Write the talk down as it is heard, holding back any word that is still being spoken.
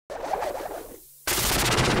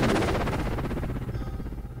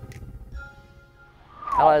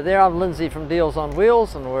Hello there, I'm Lindsay from Deals on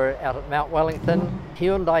Wheels and we're out at Mount Wellington,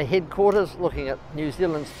 Hyundai headquarters, looking at New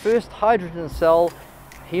Zealand's first hydrogen cell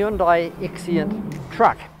Hyundai XCIENT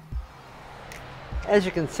truck. As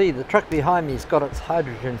you can see, the truck behind me has got its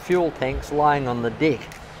hydrogen fuel tanks lying on the deck.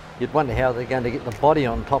 You'd wonder how they're going to get the body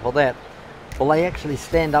on top of that. Well, they actually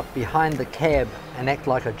stand up behind the cab and act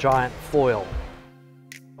like a giant foil.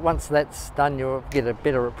 Once that's done, you'll get a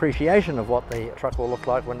better appreciation of what the truck will look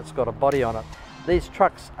like when it's got a body on it. These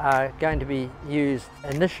trucks are going to be used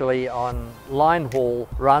initially on line haul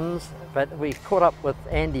runs, but we caught up with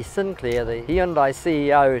Andy Sinclair, the Hyundai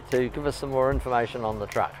CEO, to give us some more information on the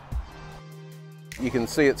truck. You can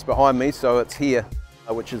see it's behind me, so it's here,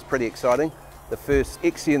 which is pretty exciting. The first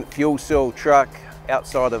XCIENT fuel cell truck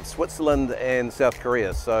outside of Switzerland and South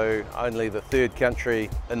Korea, so only the third country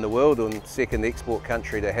in the world and second export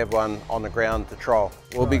country to have one on the ground to trial.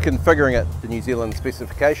 We'll be configuring it to New Zealand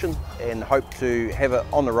specification and hope to have it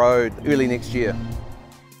on the road early next year.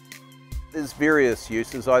 There's various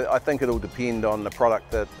uses. I think it'll depend on the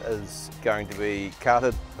product that is going to be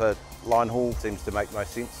carted, but line haul seems to make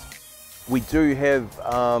most sense. We do have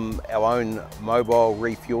our own mobile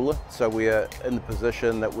refueler, so we are in the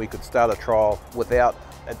position that we could start a trial without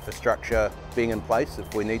infrastructure being in place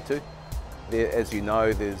if we need to. As you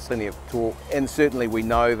know, there's plenty of talk, and certainly we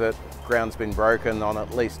know that ground's been broken on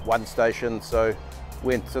at least one station, so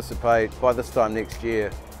we anticipate by this time next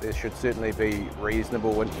year there should certainly be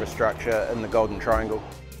reasonable infrastructure in the Golden Triangle.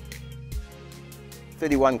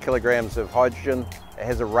 31 kilograms of hydrogen. It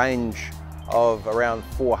has a range of around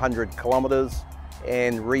 400 kilometres,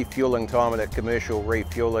 and refuelling time at a commercial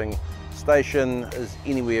refuelling station is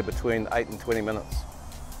anywhere between 8 and 20 minutes,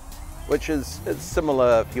 which is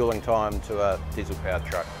similar fuelling time to a diesel powered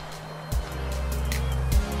truck.